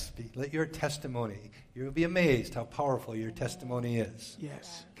 Confess. Let your testimony, you'll be amazed how powerful your testimony is.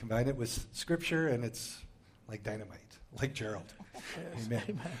 Yes. Combine it with Scripture, and it's like dynamite, like Gerald. Yes. Amen.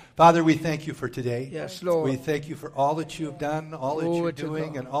 Amen. Father, we thank you for today. Yes, Lord. We thank you for all that you've done, all that you're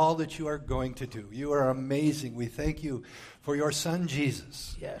doing, and all that you are going to do. You are amazing. We thank you for your Son,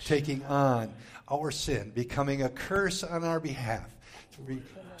 Jesus, taking on our sin, becoming a curse on our behalf,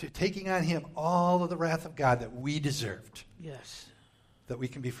 taking on him all of the wrath of God that we deserved. Yes. That we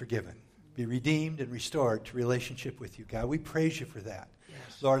can be forgiven, be redeemed and restored to relationship with you, God. We praise you for that.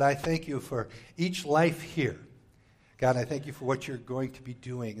 Yes. Lord, I thank you for each life here. God, I thank you for what you're going to be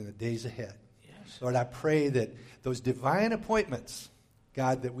doing in the days ahead. Yes. Lord, I pray that those divine appointments,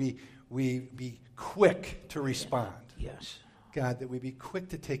 God, that we be quick to respond. Yes. God, that we be quick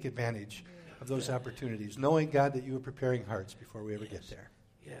to take advantage of those opportunities, knowing, God, that you are preparing hearts before we ever get there.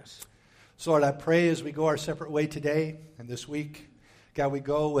 Yes. So, Lord, I pray as we go our separate way today and this week, God, we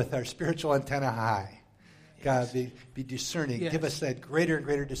go with our spiritual antenna high. God, be discerning. Yes. Give us that greater and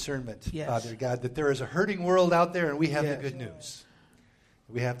greater discernment, Yes. Father God, that there is a hurting world out there and we have the good news.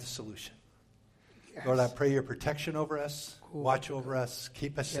 We have the solution. Yes. Lord, I pray your protection over us. Cool. Watch over us.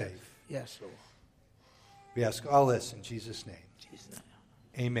 Keep us Yes. safe. Yes, Lord. We ask all this in Jesus' name. Jesus'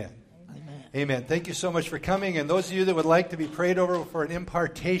 name. Amen. Amen. Amen. Thank you so much for coming. And those of you that would like to be prayed over for an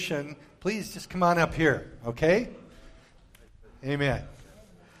impartation, please just come on up here, okay? Amen.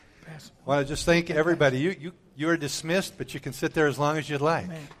 I want to just thank everybody. You are dismissed, but you can sit there as long as you'd like.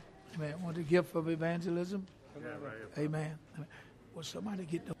 Amen. Amen. Want the gift of evangelism? Amen. Will somebody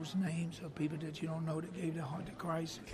get those names of people that you don't know that gave their heart to Christ?